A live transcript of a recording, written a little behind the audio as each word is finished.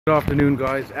Good afternoon,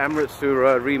 guys. Amrit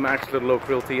Sura, Remax Little Oak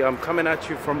Realty. I'm coming at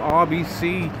you from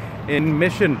RBC in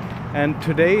Mission, and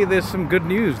today there's some good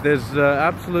news. There's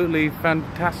absolutely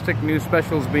fantastic new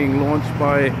specials being launched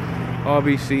by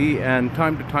RBC, and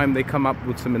time to time they come up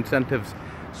with some incentives.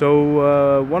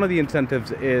 So one of the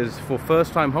incentives is for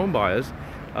first-time home buyers.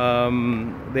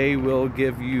 They will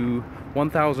give you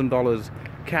 $1,000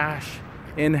 cash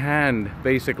in hand,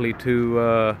 basically,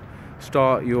 to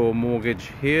start your mortgage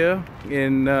here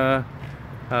in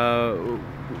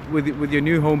with your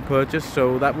new home purchase.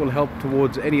 So that will help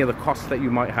towards any other costs that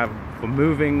you might have for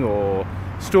moving or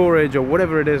storage or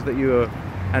whatever it is that you're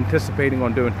anticipating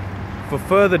on doing. For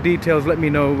further details, let me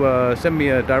know. Send me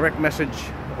a direct message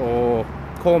or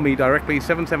call me directly,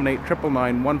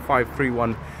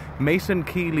 778-999-1531. Mason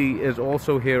Kealy is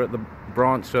also here at the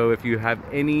branch, so if you have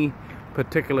any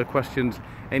particular questions,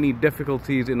 any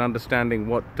difficulties in understanding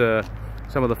what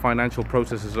some of the financial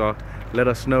processes are, let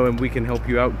us know and we can help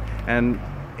you out. And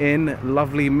in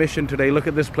lovely Mission today, look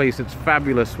at this place. It's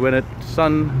fabulous. When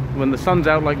the sun's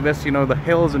out like this, you know, the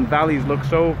hills and valleys look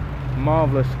so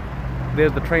marvelous.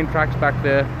 There's the train tracks back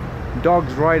there,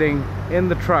 dogs riding in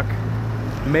the truck,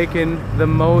 making the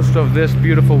most of this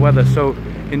beautiful weather. So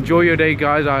enjoy your day,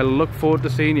 guys. I look forward to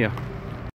seeing you.